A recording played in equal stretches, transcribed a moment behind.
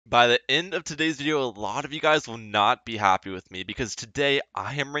By the end of today's video, a lot of you guys will not be happy with me because today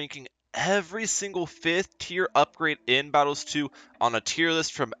I am ranking every single 5th tier upgrade in Battles 2 on a tier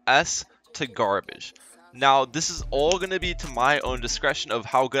list from S to garbage. Now, this is all going to be to my own discretion of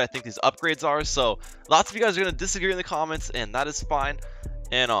how good I think these upgrades are, so lots of you guys are going to disagree in the comments, and that is fine.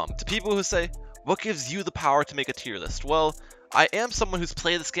 And to people who say, what gives you the power to make a tier list? Well, I am someone who's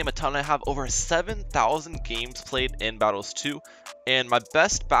played this game a ton. I have over 7,000 games played in Battles 2, and my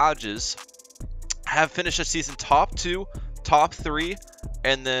best badges have finished a season top 2, top 3,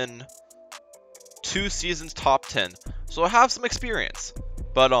 and then 2 seasons top 10. So I have some experience.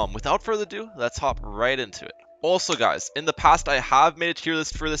 But without further ado, let's hop right into it. Also guys, in the past I have made a tier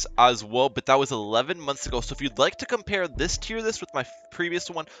list for this as well, but that was 11 months ago. So if you'd like to compare this tier list with my previous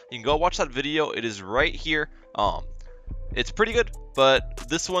one, you can go watch that video. It is right here. It's pretty good, but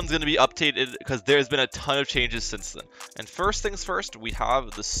this one's going to be updated because there's been a ton of changes since then. And first things first, we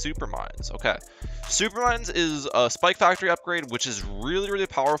have the Super Mines. Okay, Super Mines is a Spike Factory upgrade, which is really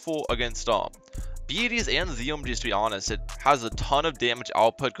powerful against BEDs and ZOMGs, to be honest. It has a ton of damage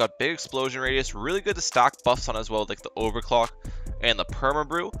output, got big explosion radius, really good to stack buffs on as well, like the Overclock and the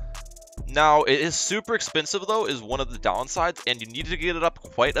Permabrew. Now, it is super expensive though, is one of the downsides, and you need to get it up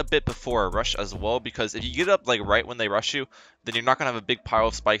quite a bit before a rush as well, because if you get it up like right when they rush you, then you're not going to have a big pile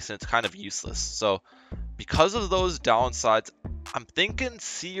of spikes and it's kind of useless. So, because of those downsides, I'm thinking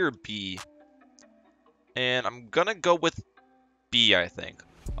C or B, and I'm going to go with B, I think.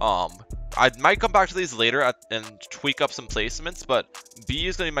 I might come back to these later and tweak up some placements, but B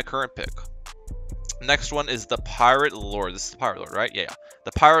is going to be my current pick. Next one is the Pirate Lord. This is the Pirate Lord, right? Yeah.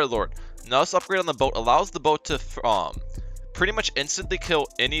 The Pirate Lord. Now, this upgrade on the boat allows the boat to pretty much instantly kill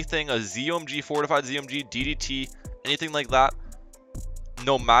anything, a ZOMG, fortified ZOMG, DDT, anything like that,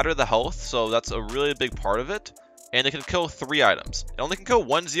 no matter the health. So that's a really big part of it. And it can kill 3 items. It only can kill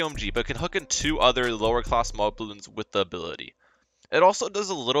 1 ZOMG, but it can hook in 2 other lower class mob balloons with the ability. It also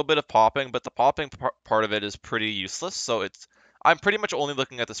does a little bit of popping, but the popping part of it is pretty useless. So I'm pretty much only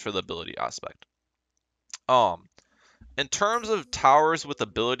looking at this for the ability aspect. In terms of towers with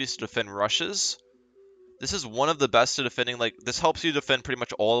abilities to defend rushes, this is one of the best to defending. Like, this helps you defend pretty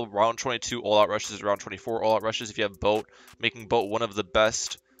much all round 22 all-out rushes, round 24 all-out rushes if you have boat, making boat one of the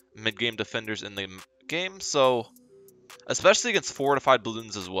best mid-game defenders in the game. So, especially against fortified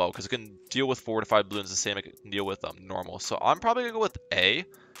balloons as well, because it can deal with fortified balloons the same it can deal with normal. So I'm probably gonna go with A.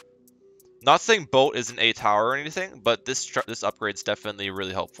 Not saying boat is an A tower or anything, but this upgrade's definitely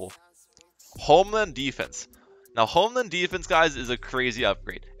really helpful. Homeland Defense. Now, Homeland Defense, guys, is a crazy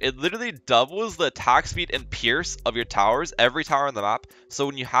upgrade. It literally doubles the attack speed and pierce of your towers, every tower on the map. So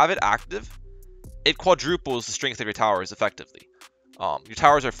when you have it active, it quadruples the strength of your towers effectively. Your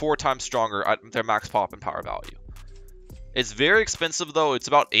towers are 4 times stronger at their max pop and power value. It's very expensive though. It's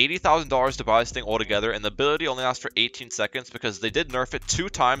about $80,000 to buy this thing altogether, and the ability only lasts for 18 seconds because they did nerf it 2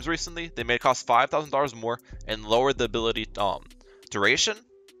 times recently. They made it cost $5,000 more and lowered the ability duration.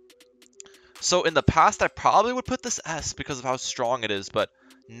 So in the past, I probably would put this S because of how strong it is, but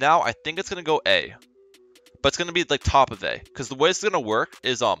now I think it's going to go A. But it's going to be like top of A, because the way it's going to work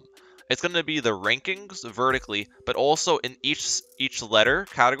is it's going to be the rankings vertically, but also in each letter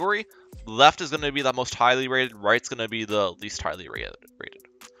category, left is going to be the most highly rated, right's going to be the least highly rated.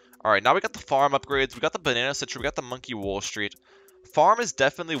 Alright, now we got the farm upgrades, we got the Banana Citrus, we got the Monkey Wall Street. Farm is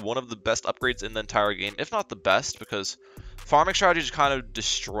definitely one of the best upgrades in the entire game, if not the best, because farming strategy is kind of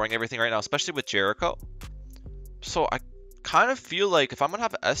destroying everything right now, especially with Jericho. So I kind of feel like if I'm going to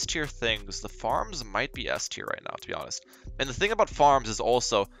have S tier things, the farms might be S tier right now, to be honest. And the thing about farms is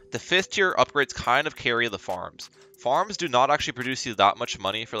also, the 5th tier upgrades kind of carry the farms. Farms do not actually produce you that much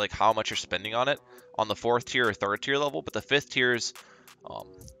money for like how much you're spending on it on the 4th tier or 3rd tier level, but the 5th tiers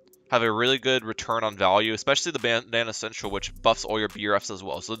have a really good return on value, especially the Banana Central, which buffs all your BRFs as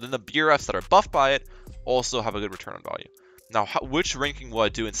well. So then the BRFs that are buffed by it also have a good return on value. Now, which ranking will I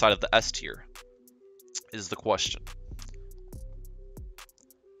do inside of the S tier is the question.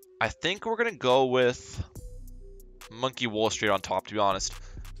 I think we're going to go with Monkey Wall Street on top, to be honest.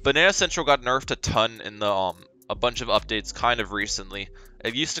 Banana Central got nerfed a ton in the a bunch of updates kind of recently.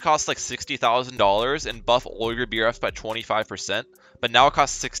 It used to cost like $60,000 and buff all your BRFs by 25%, but now it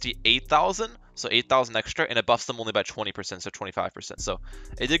costs $68,000, so 8,000 extra, and it buffs them only by 20%, so 25%. So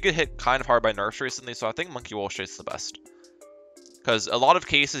it did get hit kind of hard by nerfs recently, so I think Monkey Wall Street's the best. Because a lot of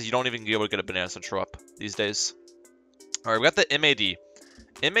cases, you don't even be able to get a Banana Central up these days. Alright, we got the MAD.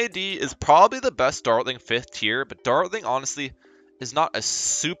 MAD is probably the best Dartling 5th tier, but Dartling, honestly, is not a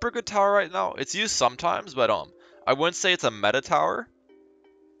super good tower right now. It's used sometimes, but I wouldn't say it's a meta tower.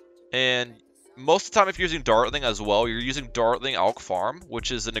 And most of the time, if you're using Dartling as well, you're using Dartling Alk Farm,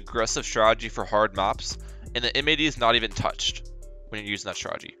 which is an aggressive strategy for hard maps, and the MAD is not even touched when you're using that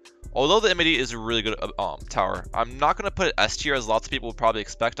strategy. Although the MAD is a really good tower, I'm not going to put it S tier as lots of people would probably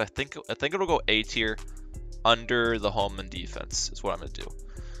expect. I think it'll go A tier under the home and defense is what I'm going to do.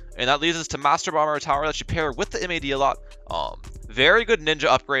 And that leads us to Master Bomber Tower that you pair with the MAD a lot. Very good ninja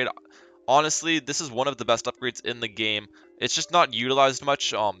upgrade. Honestly, this is one of the best upgrades in the game. It's just not utilized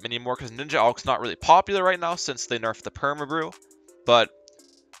much anymore because Ninja Alk's not really popular right now since they nerfed the Perma-Brew. But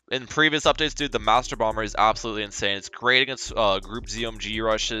in previous updates, dude, the Master Bomber is absolutely insane. It's great against group ZOMG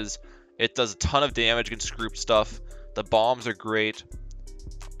rushes. It does a ton of damage against group stuff. The bombs are great.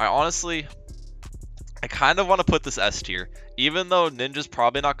 I kind of want to put this S tier. Even though Ninja's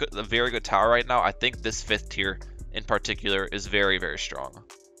probably not a very good tower right now, I think this 5th tier in particular is very, very strong.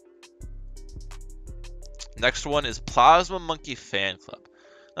 Next one is Plasma Monkey Fan Club.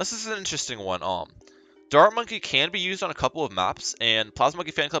 This is an interesting one. Dart Monkey can be used on a couple of maps, and Plasma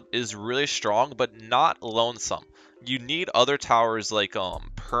Monkey Fan Club is really strong, but not lonesome. You need other towers like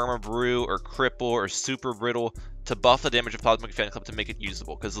Perma-Brew or Cripple or Super Brittle to buff the damage of Plasma Monkey Fan Club to make it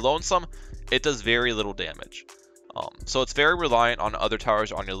usable, because lonesome, it does very little damage. So it's very reliant on other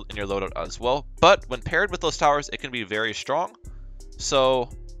towers in your loadout as well, but when paired with those towers, it can be very strong. So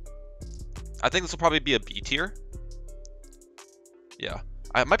I think this will probably be a B tier. Yeah.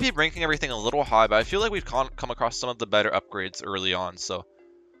 I might be ranking everything a little high, but I feel like we've come across some of the better upgrades early on, so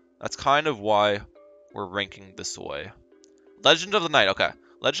that's kind of why we're ranking this way. Legend of the Night, okay.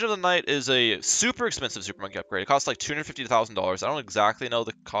 Legend of the Night is a super expensive Super Monkey upgrade. It costs like $250 to $1,000. I don't exactly know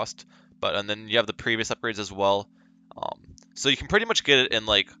the cost, but and then you have the previous upgrades as well. So you can pretty much get it in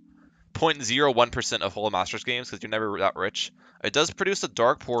like 0.01% of Holo Masters games because you're never that rich. It does produce a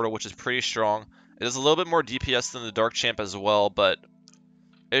Dark Portal, which is pretty strong. It is a little bit more DPS than the Dark Champ as well, but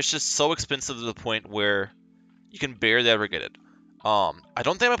it's just so expensive to the point where you can barely ever get it. I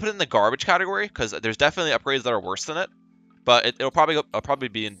don't think I'm gonna put it in the garbage category because there's definitely upgrades that are worse than it, but it'll probably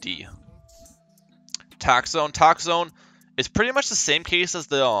be in D. Tax Zone. Tax Zone is pretty much the same case as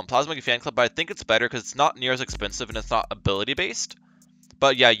the Plasma Monkey Fan Club, but I think it's better because it's not near as expensive and it's not ability based.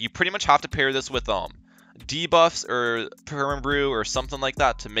 But yeah, you pretty much have to pair this with debuffs or Perma-Brew or something like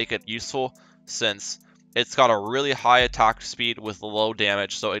that to make it useful, since it's got a really high attack speed with low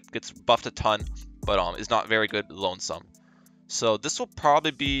damage, so it gets buffed a ton, but is not very good lonesome. So this will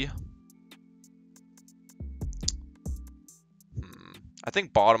probably be, I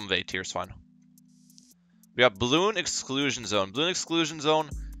think bottom of A tier is fine. We have Bloon Exclusion Zone. Bloon Exclusion Zone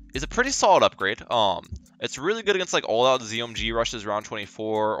is a pretty solid upgrade. It's really good against like all-out ZOMG rushes, round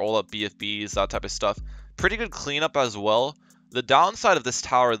 24, all-out BFBs, that type of stuff. Pretty good cleanup as well. The downside of this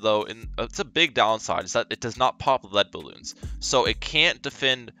tower, though, and it's a big downside, is that it does not pop lead balloons. So it can't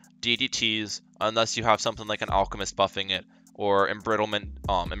defend DDTs unless you have something like an Alchemist buffing it, or embrittling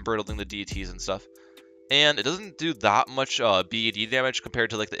the DDTs and stuff. And it doesn't do that much BED damage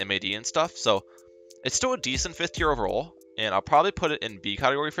compared to like the MAD and stuff. So it's still a decent 5th tier overall, and I'll probably put it in B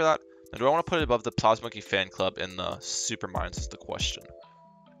category for that. And do I want to put it above the Plasma Monkey Fan Club in the Super Mines is the question.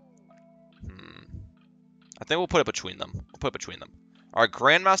 I think we'll put it between them. All right,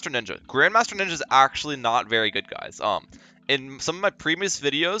 Grandmaster Ninja. Grandmaster Ninja is actually not very good, guys. In some of my previous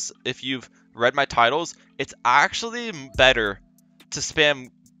videos, if you've read my titles, it's actually better to spam.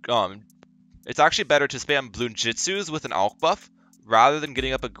 It's actually better to spam Bloonjitsus with an Alk buff rather than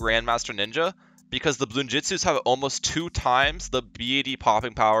getting up a Grandmaster Ninja, because the Bloonjitsus have almost 2 times the BAD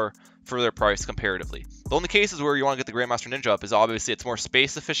popping power for their price comparatively. The only cases where you want to get the Grandmaster Ninja up is obviously it's more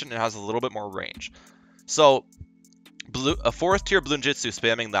space efficient and has a little bit more range. So a 4th tier Bloonjitsu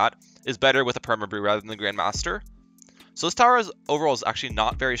spamming that is better with a Perma-Brew rather than the Grandmaster. So this tower overall is actually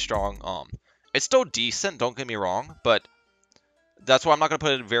not very strong. It's still decent, don't get me wrong, but that's why I'm not going to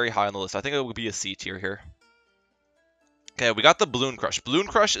put it very high on the list. I think it would be a C tier here. Okay, we got the Bloon Crush. Bloon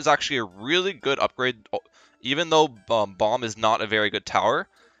Crush is actually a really good upgrade, even though Bomb is not a very good tower.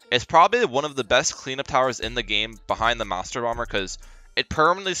 It's probably one of the best cleanup towers in the game behind the Master Bomber, because it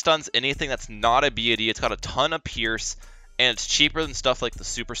permanently stuns anything that's not a BAD. It's got a ton of Pierce, and it's cheaper than stuff like the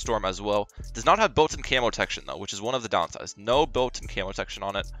Superstorm as well. It does not have built-in camo protection, though, which is one of the downsides. No built-in camo protection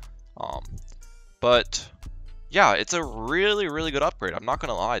on it. But yeah, it's a really, really good upgrade. I'm not going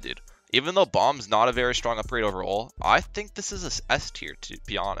to lie, dude. Even though Bomb's not a very strong upgrade overall, I think this is a S tier, to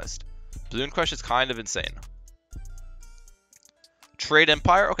be honest. Bloon Crush is kind of insane. Trade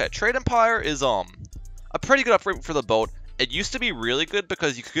Empire. Okay, Trade Empire is a pretty good upgrade for the boat. It used to be really good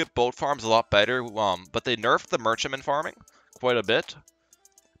because you could get boat farms a lot better, but they nerfed the merchantman farming quite a bit.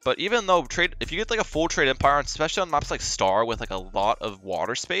 But even though if you get like a full trade empire, especially on maps like Star with like a lot of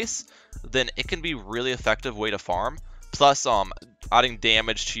water space, then it can be really effective way to farm. Plus, adding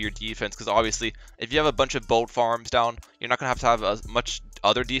damage to your defense, because obviously if you have a bunch of boat farms down, you're not gonna have as much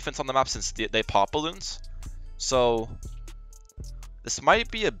other defense on the map since they pop balloons. So this might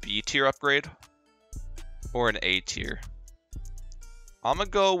be a B tier upgrade or an A tier. I'm gonna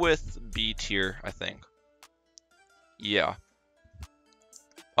go with B tier, I think. Yeah.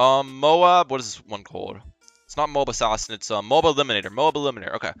 Moab, what is this one called? It's not Mob Assassin, it's Mob Eliminator. Mob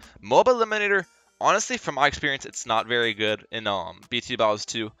Eliminator, okay. Mob Eliminator, honestly, from my experience, it's not very good in BT Battles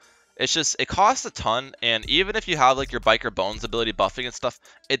 2. It's just, it costs a ton, and even if you have like your Biker Bones ability buffing and stuff,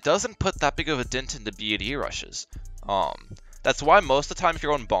 it doesn't put that big of a dent into BAD rushes. That's why most of the time if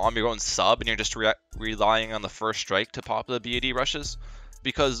you're going bomb, you're going sub, and you're just relying on the first strike to pop the BAD rushes.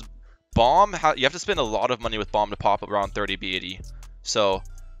 Because bomb, you have to spend a lot of money with bomb to pop around 30 BAD. So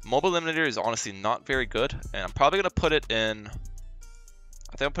Mobile Eliminator is honestly not very good, and I'm probably going to put it in,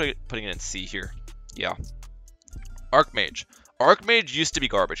 I think I'm putting it in C here. Yeah. Archmage. Archmage used to be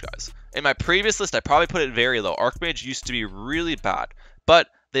garbage, guys. In my previous list, I probably put it very low. Archmage used to be really bad, but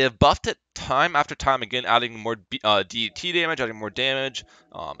they have buffed it time after time again, adding more DT damage, adding more damage,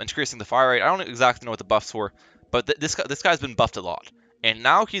 increasing the fire rate. I don't exactly know what the buffs were, but this guy's been buffed a lot. And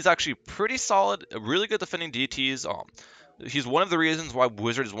now he's actually pretty solid, really good defending DTs. He's one of the reasons why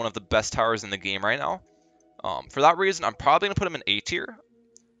Wizard is one of the best towers in the game right now. For that reason, I'm probably going to put him in A tier.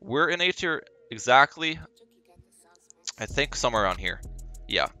 We're in A tier exactly, I think somewhere around here.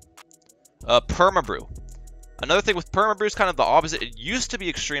 Yeah. Permabrew. Another thing with Permabrew is kind of the opposite. It used to be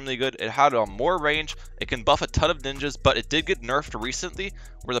extremely good. It had more range. It can buff a ton of ninjas, but it did get nerfed recently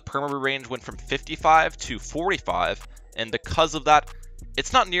where the Permabrew range went from 55 to 45. And because of that,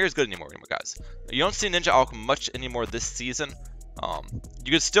 it's not near as good anymore, guys. You don't see Ninja Alch much anymore this season.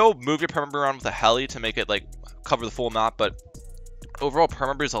 You could still move your Permabrew around with a heli to make it like cover the full map, but overall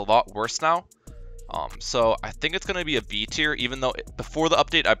Permabrew is a lot worse now. So I think it's going to be a B tier, even though before the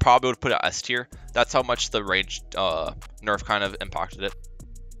update I probably would put it S tier. That's how much the range nerf kind of impacted it.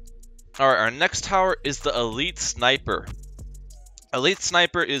 Alright, our next tower is the Elite Sniper. Elite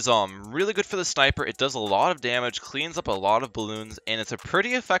Sniper is really good for the sniper. It does a lot of damage, cleans up a lot of balloons, and it's a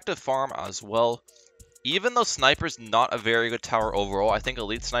pretty effective farm as well. Even though Sniper's not a very good tower overall, I think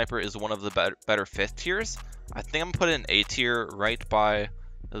Elite Sniper is one of the better 5th tiers. I think I'm going to put it in A tier right by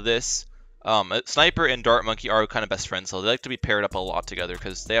this. Sniper and Dart Monkey are kind of best friends, so they like to be paired up a lot together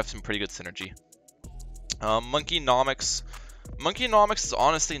because they have some pretty good synergy. Monkeynomics. Monkeynomics is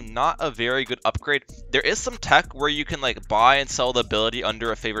honestly not a very good upgrade. There is some tech where you can like buy and sell the ability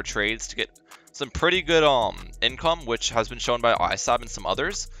under a favorite trades to get some pretty good income, which has been shown by ISAB and some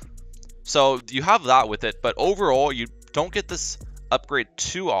others. So you have that with it, but overall you don't get this upgrade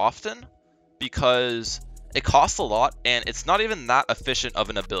too often because it costs a lot and it's not even that efficient of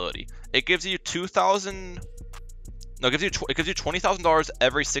an ability. It gives you it gives you $20,000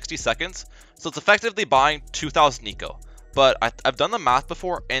 every 60 seconds, so it's effectively buying 2,000 eco. But I've done the math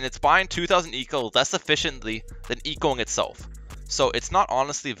before, and it's buying 2,000 eco less efficiently than ecoing itself. So it's not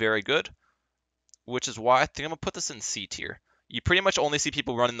honestly very good, which is why I think I'm going to put this in C tier. You pretty much only see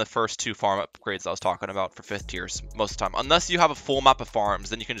people running the first 2 farm upgrades I was talking about for 5th tiers most of the time. Unless you have a full map of farms,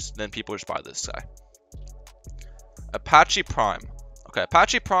 then people just buy this guy. Apache Prime. Okay,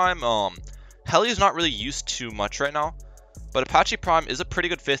 Apache Prime, Heli is not really used too much right now. But Apache Prime is a pretty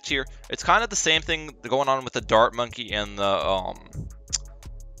good 5th tier. It's kind of the same thing going on with the Dart Monkey and the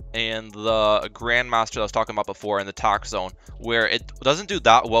Grandmaster that I was talking about before in the Tax Zone, where it doesn't do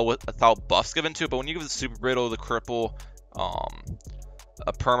that well without buffs given to it. But when you give the Super Brittle, the Cripple,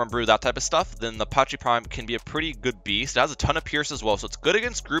 a Permabrew, that type of stuff, then the Apache Prime can be a pretty good beast. It has a ton of Pierce as well, so it's good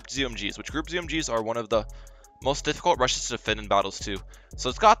against grouped ZMGs, which grouped ZMGs are one of the most difficult rushes to defend in battles too. So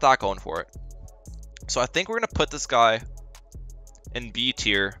it's got that going for it. So I think we're going to put this guy in B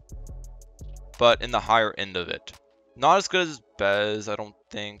tier, but in the higher end of it. Not as good as Bez, I don't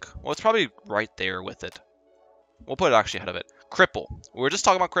think. Well, it's probably right there with it. We'll put it actually ahead of it. Cripple. We were just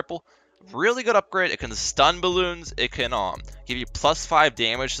talking about Cripple. Really good upgrade. It can stun balloons. It can give you +5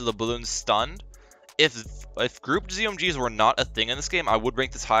 damage to the balloons stunned. If grouped ZMGs were not a thing in this game, I would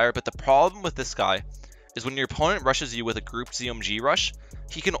rank this higher. But the problem with this guy is when your opponent rushes you with a grouped ZMG rush,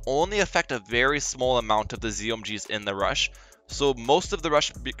 he can only affect a very small amount of the ZMGs in the rush. So most of the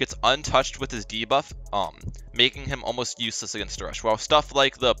rush gets untouched with his debuff, making him almost useless against the rush. While stuff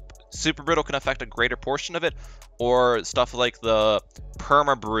like the Super Brittle can affect a greater portion of it, or stuff like the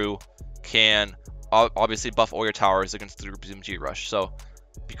Permabrew can obviously buff all your towers against the group ZMG rush. So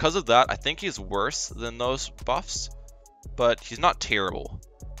because of that, I think he's worse than those buffs, but he's not terrible.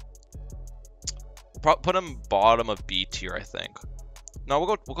 Put him bottom of B tier, I think. No,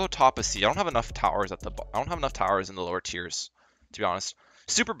 we'll go top of C. I don't have enough towers I don't have enough towers in the lower tiers, to be honest.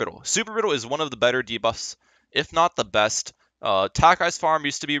 Super Brittle. Super Brittle is one of the better debuffs, if not the best. Tack Ice Farm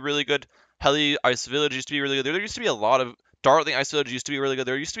used to be really good. Heli Ice Village used to be really good. There used to be a lot of Dartling Ice Village used to be really good.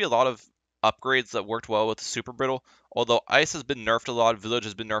 There used to be a lot of upgrades that worked well with Super Brittle. Although Ice has been nerfed a lot, Village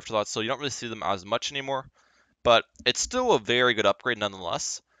has been nerfed a lot, so you don't really see them as much anymore. But it's still a very good upgrade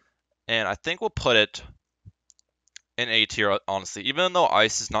nonetheless. And I think we'll put it in A tier, honestly. Even though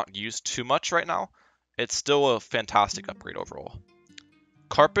Ice is not used too much right now, it's still a fantastic upgrade overall.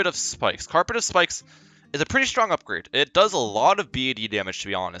 Carpet of Spikes. Carpet of Spikes is a pretty strong upgrade. It does a lot of BAD damage, to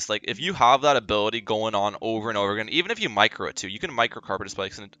be honest. Like, if you have that ability going on over and over again, even if you micro it too, you can micro Carpet of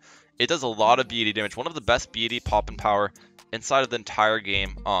Spikes, and it does a lot of BAD damage. One of the best BAD pop-in power inside of the entire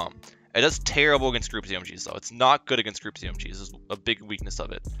game. It does terrible against group ZMGs, though. It's not good against group ZMGs. Is a big weakness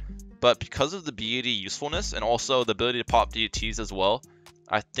of it. But because of the BAD usefulness and also the ability to pop DTs as well,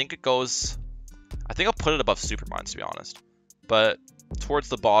 I think it goes... I think I'll put it above Supermines, to be honest. But towards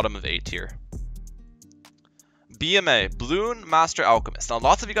the bottom of A tier. BMA, Bloon Master Alchemist. Now,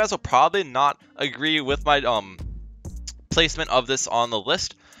 lots of you guys will probably not agree with my placement of this on the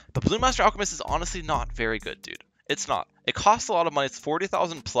list, but Bloon Master Alchemist is honestly not very good, dude. It's not. It costs a lot of money. It's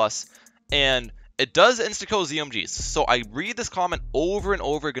 40,000 plus, and it does insta-kill ZMGs. So I read this comment over and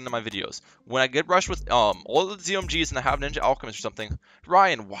over again in my videos. When I get rushed with all the ZMGs and I have Ninja Alchemist or something,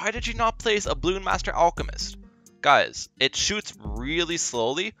 Ryan, why did you not place a Bloon Master Alchemist? Guys, it shoots really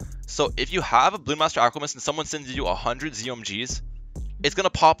slowly, so if you have a Bloon Master Alchemist and someone sends you 100 ZMGs, it's going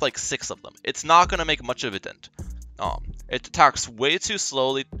to pop like 6 of them. It's not going to make much of a dent. It attacks way too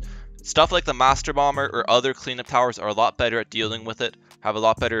slowly. Stuff like the Master Bomber or other cleanup towers are a lot better at dealing with it, have a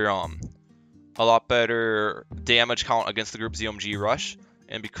lot better damage count against the group ZMG rush,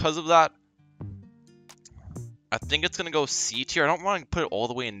 and because of that, I think it's going to go C tier. I don't want to put it all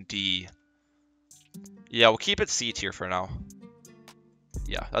the way in D. Yeah, we'll keep it C tier for now.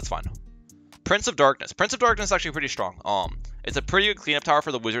 Yeah, that's fine. Prince of Darkness. Prince of Darkness is actually pretty strong. It's a pretty good cleanup tower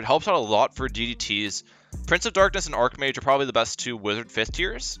for the wizard. Helps out a lot for DDTs. Prince of Darkness and Archmage are probably the best two wizard 5th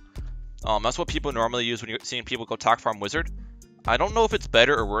tiers. That's what people normally use when you're seeing people go tack farm wizard. I don't know if it's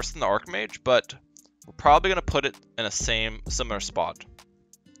better or worse than the Archmage, but we're probably going to put it in a similar spot.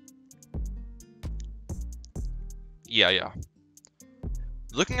 Yeah.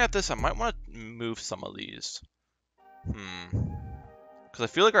 Looking at this, I might want to move some of these. Because I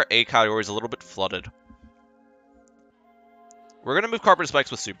feel like our A category is a little bit flooded. We're going to move Carpet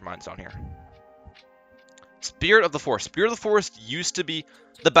Spikes with Supermines down here. Spirit of the Forest. Spirit of the Forest used to be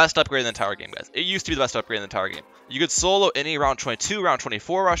the best upgrade in the entire game, guys. It used to be the best upgrade in the entire game. You could solo any round 22, round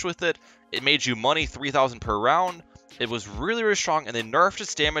 24 rush with it. It made you money, 3,000 per round. It was really, really strong, and they nerfed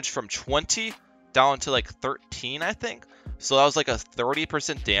its damage from 20 down to like 13, I think. So that was like a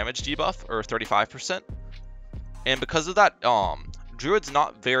 30% damage debuff, or 35%. And because of that, Druid's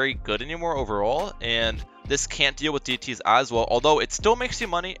not very good anymore overall, and this can't deal with DTs as well, although it still makes you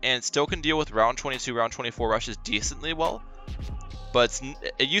money, and it still can deal with round 22, round 24 rushes decently well. But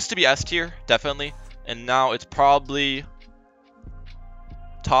it used to be S tier, definitely, and now it's probably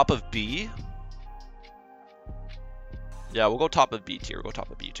top of B. Yeah, we'll go top of B tier, we'll go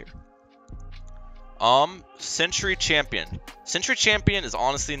top of B tier. Century Champion. Century Champion is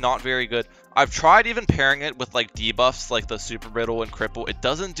honestly not very good. I've tried even pairing it with like debuffs like the Super Brittle and Cripple. It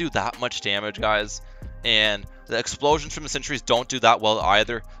doesn't do that much damage, guys. And the explosions from the Centuries don't do that well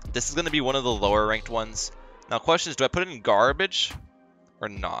either. This is going to be one of the lower ranked ones. Now, question is, do I put it in garbage or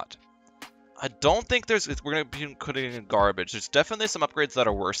not? I don't think we're going to be putting it in garbage. There's definitely some upgrades that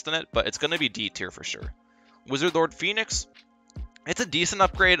are worse than it, but it's going to be D tier for sure. Wizard Lord Phoenix. It's a decent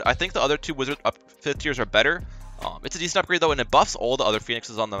upgrade. I think the other two Wizard 5th tiers are better. It's a decent upgrade though, and it buffs all the other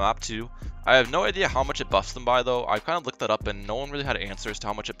Phoenixes on the map too. I have no idea how much it buffs them by though. I kind of looked that up and no one really had answers to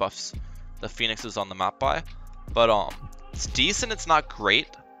how much it buffs the Phoenixes on the map by. But it's decent, it's not great.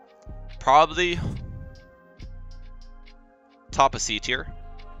 Probably top of C tier.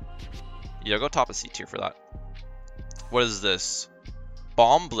 Yeah, go top of C tier for that. What is this?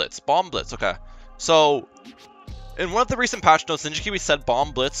 Bomb Blitz. Bomb Blitz, okay. So in one of the recent patch notes, Ninja Kiwi said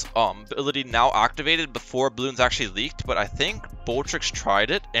Bomb Blitz ability now activated before Bloons actually leaked, but I think Boltrix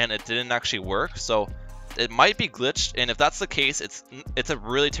tried it and it didn't actually work, so it might be glitched. And if that's the case, it's a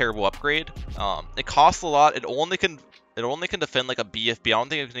really terrible upgrade. It costs a lot. It only can defend like a BFB. I don't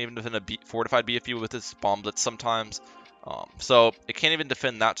think it can even defend a fortified BFB with its Bomb Blitz sometimes. So it can't even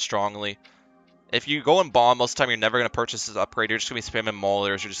defend that strongly. If you go in bomb, most of the time you're never going to purchase this upgrade. You're just going to be spamming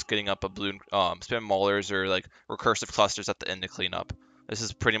maulers or just getting up a balloon, spamming maulers or like recursive clusters at the end to clean up. This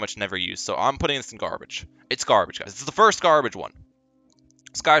is pretty much never used, so I'm putting this in garbage. It's garbage, guys. It's the first garbage one.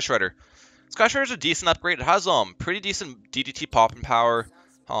 Sky Shredder. Sky Shredder's a decent upgrade. It has pretty decent DDT popping power.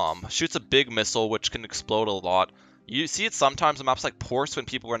 Shoots a big missile which can explode a lot. You see it sometimes on maps like Ports when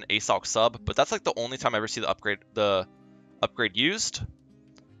people run ASOC sub, but that's like the only time I ever see the upgrade used.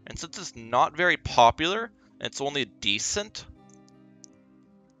 And since it's not very popular, and it's only decent,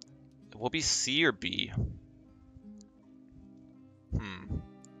 it will be C or B.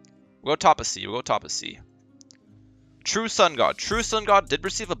 We'll go top of C. We'll go top of C. True Sun God. True Sun God did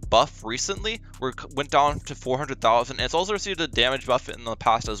receive a buff recently where it went down to 400,000. And it's also received a damage buff in the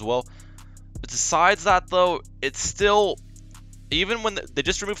past as well. But besides that, though, it's still... Even when they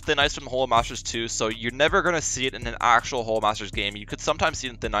just removed Thin Ice from Holo Masters 2, so you're never going to see it in an actual Holo Masters game. You could sometimes see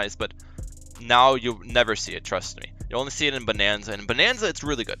it in Thin Ice, but now you'll never see it, trust me. You only see it in Bonanza. And in Bonanza, it's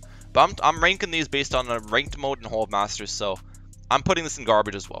really good. But I'm ranking these based on a ranked mode in Holo Masters, so I'm putting this in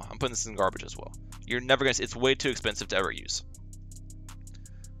garbage as well. You're never going to see it. It's way too expensive to ever use.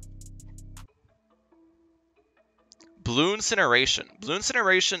 Bloon Incineration. Bloon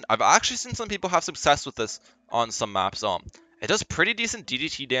Incineration, I've actually seen some people have success with this on some maps. It does pretty decent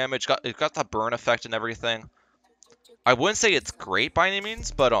DDT damage. It got that burn effect and everything. I wouldn't say it's great by any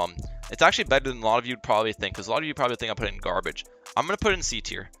means, but it's actually better than a lot of you would probably think, because a lot of you probably think I put it in garbage. I'm going to put it in C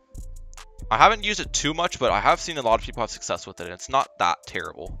tier. I haven't used it too much, but I have seen a lot of people have success with it, and it's not that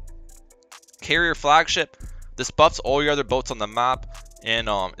terrible. Carrier Flagship. This buffs all your other boats on the map, and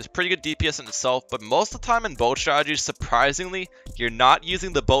is pretty good DPS in itself, but most of the time in boat strategies, surprisingly, you're not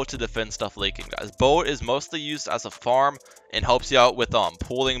using the boat to defend stuff leaking, guys. Boat is mostly used as a farm and helps you out with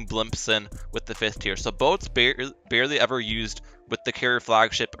pulling blimps in with the 5th tier. So boats barely ever used with the Carrier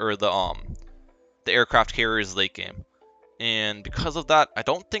Flagship or the aircraft carriers late game. And because of that, I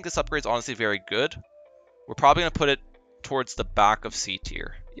don't think this upgrade is honestly very good. We're probably going to put it towards the back of C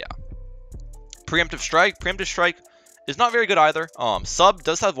tier. Yeah. Preemptive Strike. Preemptive Strike is not very good either. Sub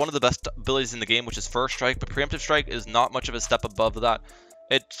does have one of the best abilities in the game, which is First Strike, but Preemptive Strike is not much of a step above that.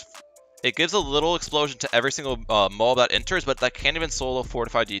 It gives a little explosion to every single mob that enters, but that can't even solo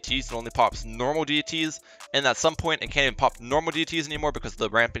fortified DTs. It only pops normal DTs, and at some point it can't even pop normal DTs anymore because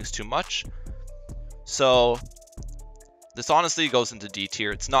the ramping's too much. So this honestly goes into D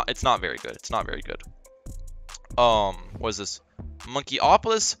tier. It's not very good. It's not very good. What is this?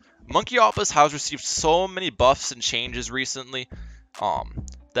 Monkeyopolis. Monkeyopolis has received so many buffs and changes recently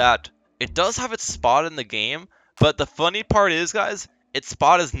that it does have its spot in the game, but the funny part is, guys, its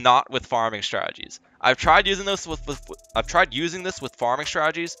spot is not with farming strategies. I've tried using this with farming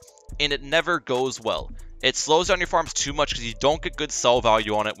strategies, and it never goes well. It slows down your farms too much because you don't get good sell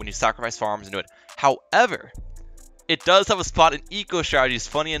value on it when you sacrifice farms into it. However, it does have a spot in eco strategies,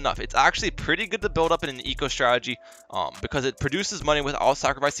 funny enough. It's actually pretty good to build up in an eco strategy because it produces money without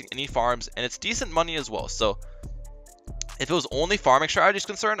sacrificing any farms, and it's decent money as well. So if it was only farming strategies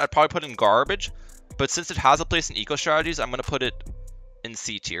concerned, I'd probably put it in garbage. But since it has a place in eco strategies, I'm going to put it in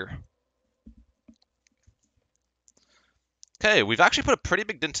C tier. Okay, we've actually put a pretty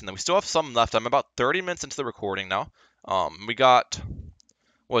big dent in them. We still have some left. I'm about 30 minutes into the recording now. We got,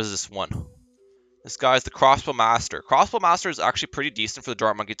 what is this one? This guy's the Crossbow Master. Crossbow Master is actually pretty decent for the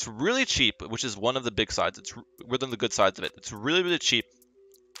Dart Monkey. It's really cheap, which is one of the big sides. It's one of the good sides of it. It's really, really cheap.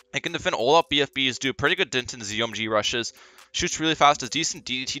 It can defend all up BFBs, do a pretty good dent in ZOMG rushes, shoots really fast, does decent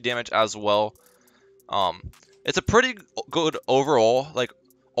DDT damage as well. It's a pretty good overall, like,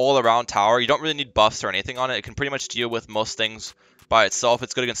 all-around tower. You don't really need buffs or anything on it. It can pretty much deal with most things by itself.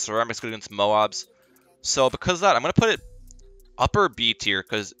 It's good against ceramics, good against Moabs. So because of that, I'm going to put it upper B tier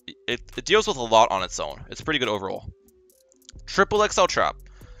because it deals with a lot on its own. It's pretty good overall. Triple XL Trap.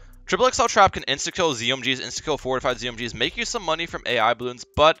 Triple XL Trap can insta-kill ZOMGs, insta-kill fortified ZOMGs, make you some money from AI balloons,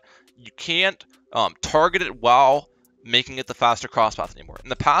 but you can't target it while making it the faster crosspath anymore. In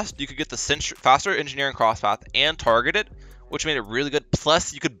the past, you could get the faster engineering crosspath and target it, which made it really good.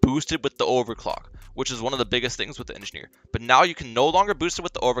 Plus, you could boost it with the overclock, which is one of the biggest things with the engineer. But now you can no longer boost it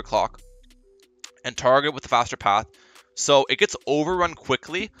with the overclock and target with the faster path. So it gets overrun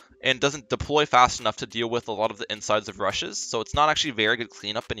quickly and doesn't deploy fast enough to deal with a lot of the insides of rushes. So it's not actually very good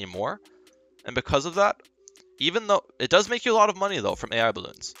cleanup anymore. And because of that, even though it does make you a lot of money though from AI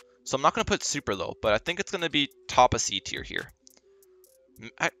balloons. So I'm not going to put super low, but I think it's going to be top of C tier here.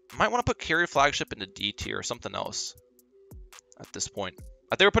 I might want to put Carrier Flagship into D tier or something else at this point.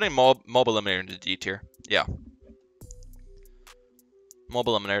 I think we're putting Mob Eliminator into D tier. Yeah. Mob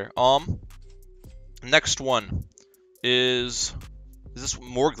Eliminator. Next one is this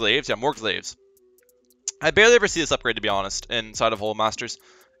more Glaives? Yeah, more Glaives. I barely ever see this upgrade, to be honest, inside of Holo Masters.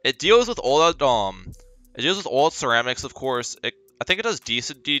 It deals with all that, it deals with all its ceramics, of course. I think it does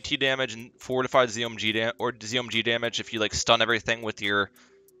decent DT damage and fortified ZOMG damage if you like stun everything with your.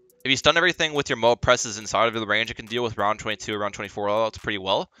 If you stun everything with your mob presses inside of the range, it can deal with round 22 or round 24 loadouts pretty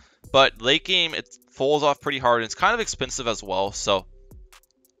well. But late game, it falls off pretty hard, and it's kind of expensive as well, so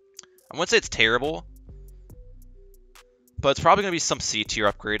I wouldn't say it's terrible, but it's probably going to be some C tier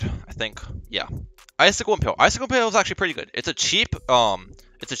upgrade, I think. Yeah. Icicle Impale. Icicle Impale is actually pretty good. It's a cheap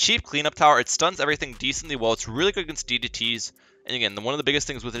cleanup tower. It stuns everything decently well. It's really good against DDTs. And again, one of the biggest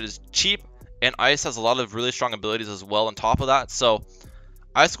things with it is cheap, and Ice has a lot of really strong abilities as well on top of that, so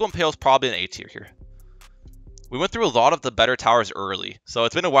Icicle Impale is probably an A tier here. We went through a lot of the better towers early, so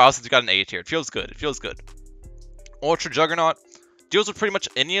it's been a while since we got an A tier. It feels good. It feels good. Ultra Juggernaut deals with pretty much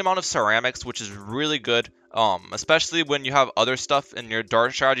any amount of ceramics, which is really good, especially when you have other stuff in your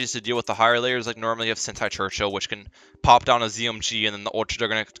dart strategies to deal with the higher layers. Like normally you have Sentai Churchill, which can pop down a ZMG, and then the Ultra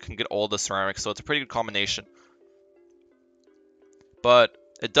Juggernaut can get all the ceramics, so it's a pretty good combination. But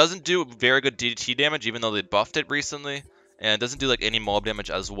it doesn't do very good DDT damage, even though they buffed it recently. And it doesn't do like any mob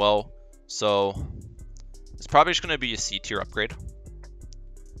damage as well. So it's probably just going to be a C tier upgrade.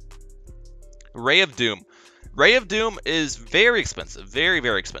 Ray of Doom. Ray of Doom is very expensive. Very,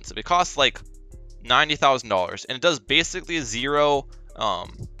 very expensive. It costs like $90,000. And it does basically zero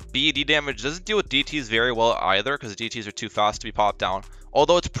BED damage. It doesn't deal with DTs very well either, because the DTs are too fast to be popped down.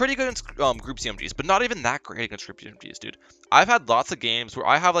 Although it's pretty good against group CMGs, but not even that great against group CMGs, dude. I've had lots of games where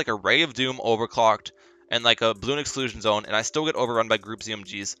I have like a Ray of Doom overclocked and like a Bloon Exclusion Zone, and I still get overrun by group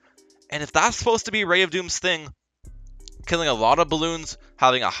ZMGs. And if that's supposed to be Ray of Doom's thing, killing a lot of balloons,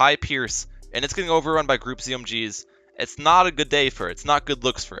 having a high pierce, and it's getting overrun by group ZMGs, it's not a good day for it. It's not good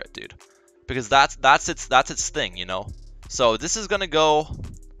looks for it, dude. Because that's its thing, you know? So this is gonna go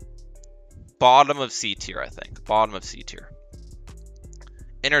bottom of C tier, I think. Bottom of C tier.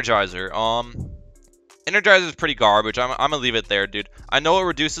 Energizer. Energizer is pretty garbage. I'm gonna leave it there, dude. I know it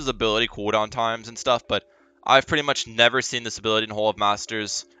reduces ability cooldown times and stuff, but I've pretty much never seen this ability in Hall of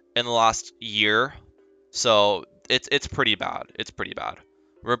Masters in the last year, so it's pretty bad. It's pretty bad.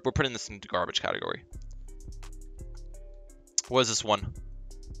 We're putting this into garbage category. What is this one?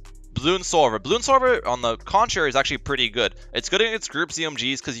 Bloons Solver. Bloons Solver, on the contrary, is actually pretty good. It's good against group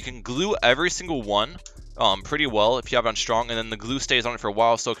ZMGs because you can glue every single one pretty well if you have it on strong, and then the glue stays on it for a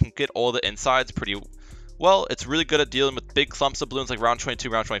while, so it can get all the insides pretty well. It's really good at dealing with big clumps of balloons like round 22,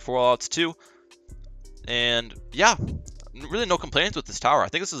 round 24 lots too. And yeah, really no complaints with this tower. I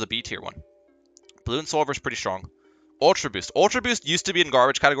think this is a B tier one. Bloons Solver is pretty strong. Ultra Boost. Ultra Boost used to be in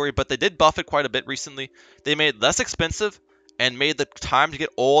garbage category, but they did buff it quite a bit recently. They made it less expensive and made the time to get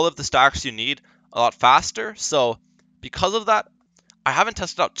all of the stacks you need a lot faster. So because of that, I haven't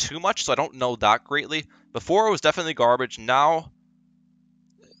tested out too much, so I don't know that greatly. Before it was definitely garbage. Now,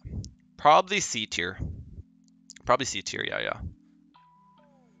 probably C tier. Probably C tier, yeah.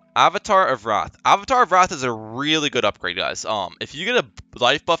 Avatar of Wrath. Avatar of Wrath is a really good upgrade, guys. If you get a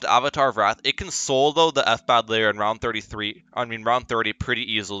life buffed Avatar of Wrath, it can solo the FBAD layer in round 30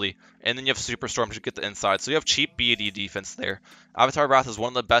 pretty easily. And then you have Superstorm to get the inside. So you have cheap BED defense there. Avatar of Wrath is one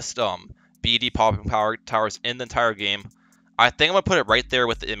of the best BED popping power towers in the entire game. I think I'm going to put it right there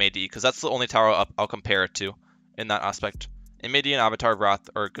with the MAD, because that's the only tower I'll compare it to in that aspect. MAD and Avatar of Wrath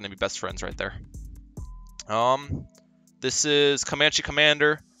are going to be best friends right there. This is Comanche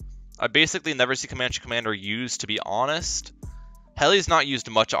Commander. I basically never see Comanche Commander used, to be honest. Heli's not used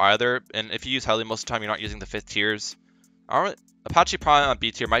much either, and if you use Heli most of the time, you're not using the 5th tiers. Apache Prime on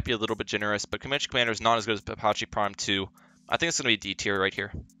B tier might be a little bit generous, but Comanche Commander is not as good as Apache Prime 2. I think it's going to be D tier right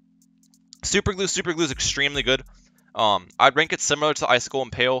here. Super Glue. Super Glue is extremely good. I'd rank it similar to Icicle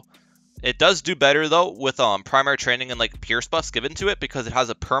Impale. It does do better, though, with primary training and like pierce buffs given to it, because it has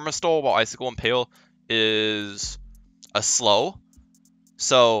a permastall, while Icicle Impale is a slow.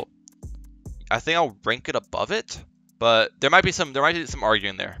 So I think I'll rank it above it, but there might be some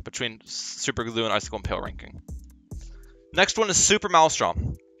arguing there between Super Glue and Icicle Impale ranking. Next one is Super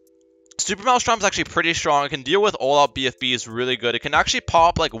Maelstrom. Super Maelstrom is actually pretty strong. It can deal with all-out BFBs really good. It can actually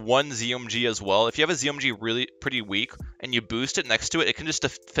pop like one ZMG as well. If you have a ZMG really pretty weak and you boost it next to it, it can just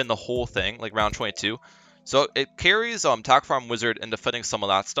defend the whole thing like round 22. So it carries Tack Farm Wizard in defending some of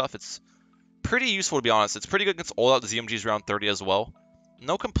that stuff. It's pretty useful, to be honest. It's pretty good against all-out ZMGs round 30 as well.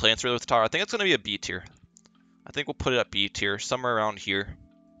 No complaints really with the tower. I think it's going to be a B tier. I think we'll put it at B tier, somewhere around here.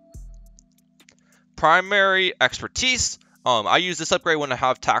 Primary Expertise. I use this upgrade when I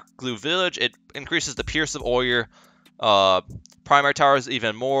have Tack Glue Village. It increases the pierce of all your primary towers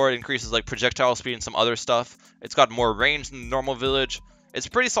even more. It increases like projectile speed and some other stuff. It's got more range than the normal village. It's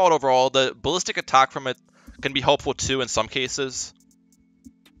pretty solid overall. The ballistic attack from it can be helpful too in some cases.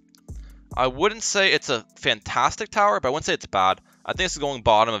 I wouldn't say it's a fantastic tower, but I wouldn't say it's bad. I think this is going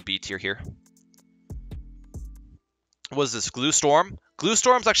bottom of B tier here. What is this? Glue Storm? Glue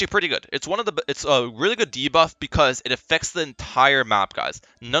Storm's actually pretty good. It's a really good debuff because it affects the entire map, guys.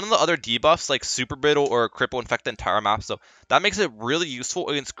 None of the other debuffs like Super Brittle or Cripple infect the entire map, so that makes it really useful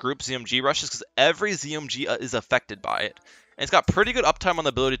against group ZMG rushes because every ZMG is affected by it. And it's got pretty good uptime on the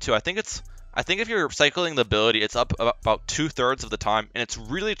ability too. I think if you're cycling the ability, it's up about 2/3 of the time, and it's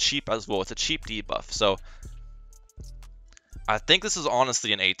really cheap as well. It's a cheap debuff, so I think this is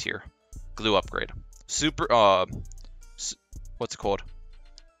honestly an A tier glue upgrade. What's it called?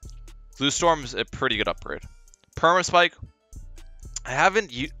 Glue Storm's a pretty good upgrade. Permaspike,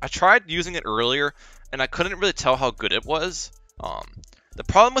 I tried using it earlier, and I couldn't really tell how good it was. The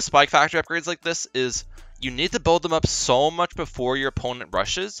problem with Spike Factory upgrades like this is you need to build them up so much before your opponent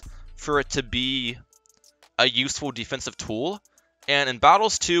rushes for it to be a useful defensive tool. And in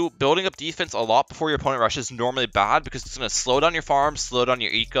Battles 2, building up defense a lot before your opponent rushes is normally bad because it's going to slow down your farm, slow down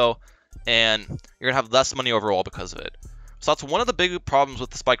your eco, and you're going to have less money overall because of it. So that's one of the big problems with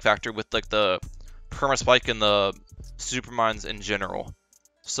the Spike Factor, with like the Permaspike and the Supermines in general.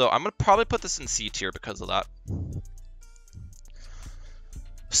 So I'm going to probably put this in C tier because of that.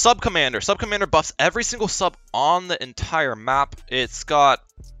 Sub Commander. Sub Commander buffs every single sub on the entire map. It's got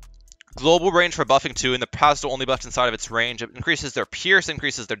global range for buffing too, and the Pazdo only buffed inside of its range. It increases their pierce,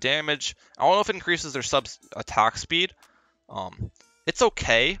 increases their damage. I don't know if it increases their sub's attack speed. It's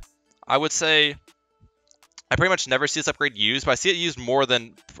okay. I would say I pretty much never see this upgrade used, but I see it used more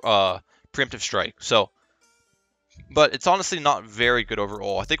than Preemptive Strike. So, but it's honestly not very good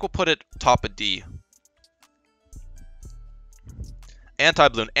overall. I think we'll put it top of D.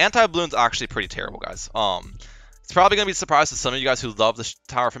 Anti-Bloon. Anti-Bloon's actually pretty terrible, guys. It's probably going to be a surprise to some of you guys who love the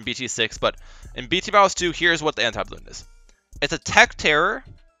tower from BT6, but in BT Battles 2, here's what the Anti-Bloon is. It's a Tech Terror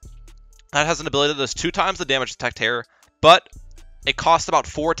that has an ability that does 2 times the damage of Tech Terror, but it costs about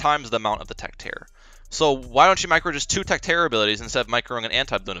 4 times the amount of the Tech Terror. So why don't you micro just 2 Tech Terror abilities instead of microing an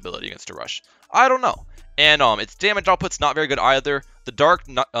Anti-Bloon ability against a rush? I don't know. And its damage output's not very good either. The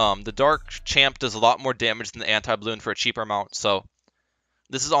Dark Champ does a lot more damage than the Anti-Bloon for a cheaper amount, so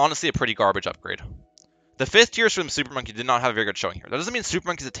this is honestly a pretty garbage upgrade. The 5th tiers from Super Monkey did not have a very good showing here. That doesn't mean Super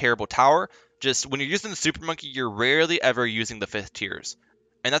Monkey is a terrible tower. Just when you're using the Super Monkey, you're rarely ever using the 5th tiers.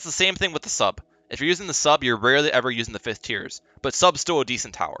 And that's the same thing with the sub. If you're using the sub, you're rarely ever using the 5th tiers. But sub's still a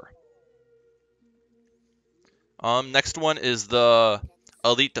decent tower. Next one is the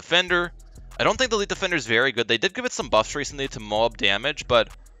Elite Defender. I don't think the Elite Defender is very good. They did give it some buffs recently to mob damage, but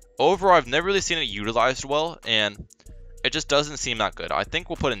overall I've never really seen it utilized well, and it just doesn't seem that good. I think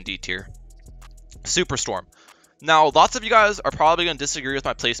we'll put it in D tier. Superstorm. Now, lots of you guys are probably going to disagree with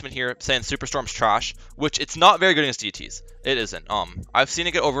my placement here, saying Superstorm's trash, which it's not very good against DTs. It isn't. I've seen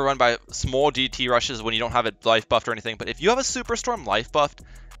it get overrun by small DT rushes when you don't have it life buffed or anything, but if you have a Superstorm life buffed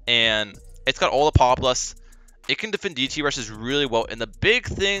and it's got all the Populus, it can defend DT rushes really well. And the big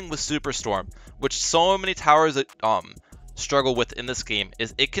thing with Superstorm, which so many towers struggle with in this game,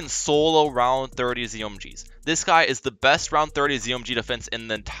 is it can solo round 30 ZMGs. This guy is the best round 30 ZMG defense in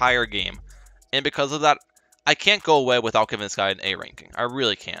the entire game. And because of that, I can't go away without giving this guy an A ranking. I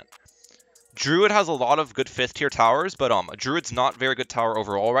really can't. Druid has a lot of good 5th tier towers, but Druid's not very good tower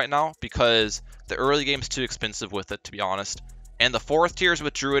overall right now because the early game's too expensive with it, to be honest. And the 4th tiers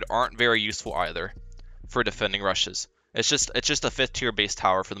with Druid aren't very useful either for defending rushes. It's just a 5th tier base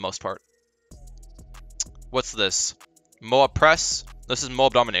tower for the most part. What's this? Moab Press. This is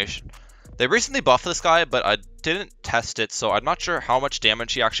Moab Domination. They recently buffed this guy, but I didn't test it, so I'm not sure how much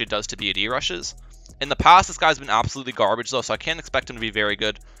damage he actually does to BAD rushes. In the past, this guy's been absolutely garbage, though, so I can't expect him to be very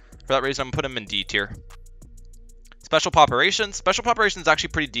good. For that reason, I'm going to put him in D tier. Special Population. Special Population is actually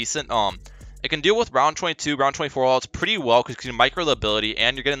pretty decent. It can deal with round 22, round 24 ults pretty well because you can micro the ability,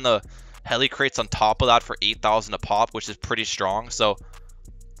 and you're getting the heli crates on top of that for 8,000 a pop, which is pretty strong. So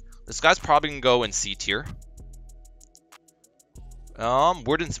this guy's probably going to go in C tier.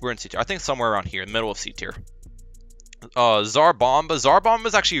 We're in C tier. I think somewhere around here, in the middle of C tier. Zarbomba. Zarbomba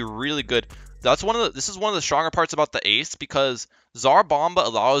is actually really good. This is one of the stronger parts about the Ace, because Zarbomba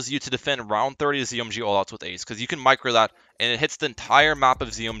allows you to defend round 30 ZMG all-outs with Ace, because you can micro that, and it hits the entire map of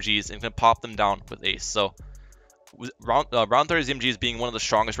ZMGs and can pop them down with Ace. So round 30 ZMGs being one of the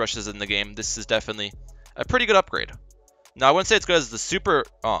strongest rushes in the game, this is definitely a pretty good upgrade. Now, I wouldn't say it's good as the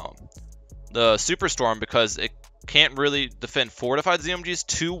Superstorm, because it can't really defend fortified ZMGs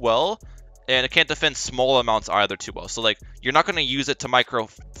too well, and it can't defend small amounts either too well. So like, you're not going to use it to micro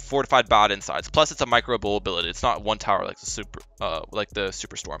fortified bad insides. Plus, it's a micro bull ability. It's not one tower like the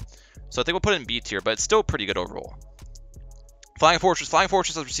Superstorm. So I think we'll put it in B tier, but it's still pretty good overall. Flying Fortress. Flying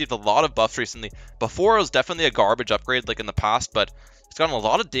Fortress has received a lot of buffs recently. Before, it was definitely a garbage upgrade like in the past, but it's gotten a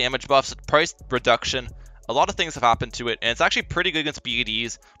lot of damage buffs, price reduction. A lot of things have happened to it, and it's actually pretty good against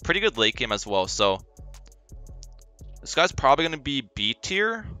BEDs. Pretty good late game as well, so this guy's probably going to be B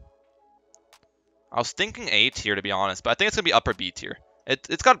tier. I was thinking A tier, to be honest, but I think it's going to be upper B tier.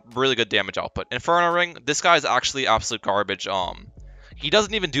 It's got really good damage output. Inferno Ring, this guy is actually absolute garbage. He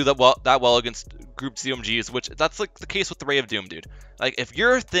doesn't even do that well against group ZOMGs, which that's like the case with the Ray of Doom, dude. Like, if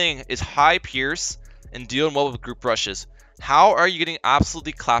your thing is high pierce and dealing well with group rushes, how are you getting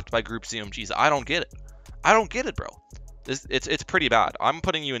absolutely clapped by group ZOMGs? I don't get it. I don't get it, bro. It's pretty bad. I'm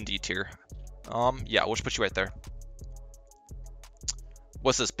putting you in D tier. Yeah, we'll just put you right there.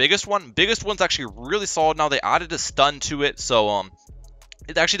 What's this? Biggest one? Biggest one's actually really solid now. They added a stun to it, so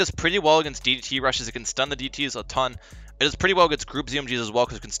it actually does pretty well against DDT rushes. It can stun the DTs a ton. It does pretty well against group ZMGs as well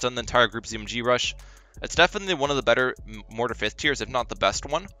because it can stun the entire group ZMG rush. It's definitely one of the better Mortar 5th tiers, if not the best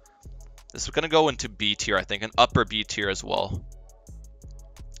one. This is going to go into B tier, I think, an upper B tier as well.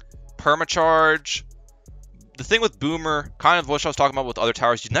 Permacharge. The thing with Boomer, kind of what I was talking about with other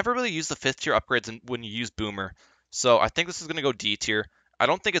towers, you never really use the 5th tier upgrades when you use Boomer. So I think this is going to go D tier. I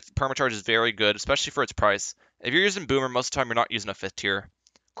don't think its Permacharge is very good, especially for its price. If you're using Boomer, most of the time you're not using a 5th tier.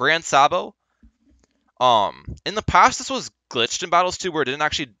 Grand Sabo. In the past, this was glitched in Battles 2 where it didn't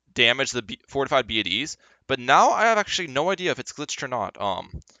actually damage the fortified BEDs, but now I have actually no idea if it's glitched or not.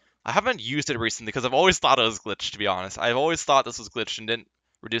 I haven't used it recently because I've always thought it was glitched, to be honest. I've always thought this was glitched and didn't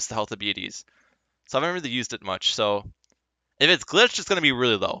reduce the health of BEDs. So I haven't really used it much, so if it's glitched, it's going to be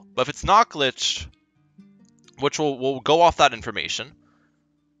really low. But if it's not glitched, which we'll go off that information,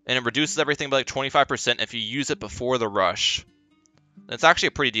 and it reduces everything by like 25% if you use it before the rush, then it's actually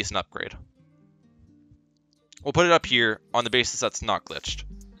a pretty decent upgrade. We'll put it up here on the basis that's not glitched.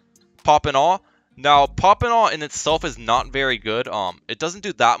 Pop and Awe. Now, Pop and Awe in itself is not very good. It doesn't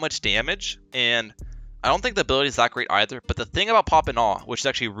do that much damage, and I don't think the ability is that great either. But the thing about Pop and Awe, which is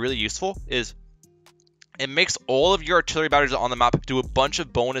actually really useful, is it makes all of your artillery batteries on the map do a bunch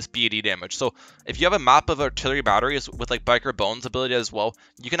of bonus BAD damage. So if you have a map of artillery batteries with like Biker Bones ability as well,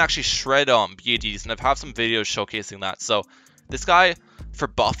 you can actually shred BADs, and I've had some videos showcasing that. So this guy, for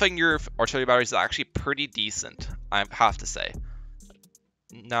buffing your artillery batteries, is actually pretty decent, I have to say.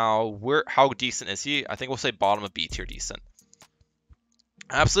 Now, how decent is he? I think we'll say bottom of B tier decent.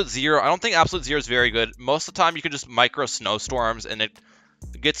 Absolute Zero. I don't think Absolute Zero is very good. Most of the time, you can just micro snowstorms, and it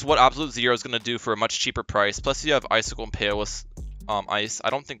gets what Absolute Zero is going to do for a much cheaper price. Plus, you have Icicle and Pale with Ice. I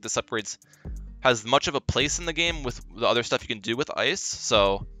don't think this upgrades has much of a place in the game with the other stuff you can do with Ice.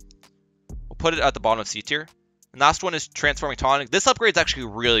 So, we'll put it at the bottom of C tier. And last one is Transforming Tonic. This upgrade is actually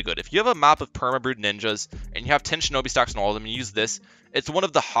really good. If you have a map of Permabrood Ninjas and you have 10 Shinobi stacks on all of them and you use this, it's one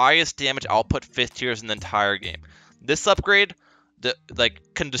of the highest damage output 5th tiers in the entire game. This upgrade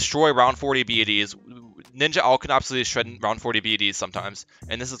can destroy round 40 BEDs. Ninja Owl can absolutely shred round 40 BEDs sometimes,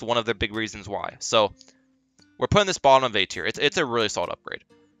 and this is one of the big reasons why. So we're putting this bottom of A tier. It's a really solid upgrade.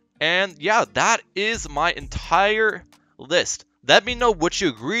 And yeah, that is my entire list. Let me know what you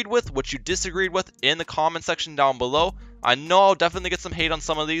agreed with, what you disagreed with in the comment section down below. I know I'll definitely get some hate on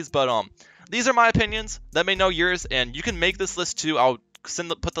some of these, but these are my opinions. Let me know yours, and you can make this list too. I'll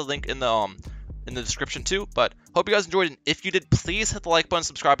put the link in the description too. But hope you guys enjoyed, and if you did, please hit the like button,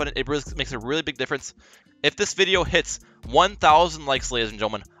 subscribe button. It really makes a really big difference. If this video hits 1,000 likes, ladies and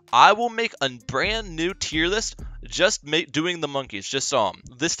gentlemen, I will make a brand new tier list just doing the monkeys, just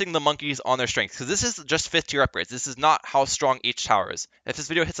listing the monkeys on their strengths, because this is just 5th tier upgrades. This is not how strong each tower is. If this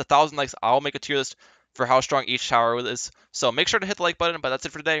video hits 1,000 likes, I'll make a tier list for how strong each tower is. So make sure to hit the like button. But that's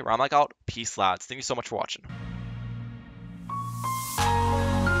it for today. Round like out. Peace, lads. Thank you so much for watching.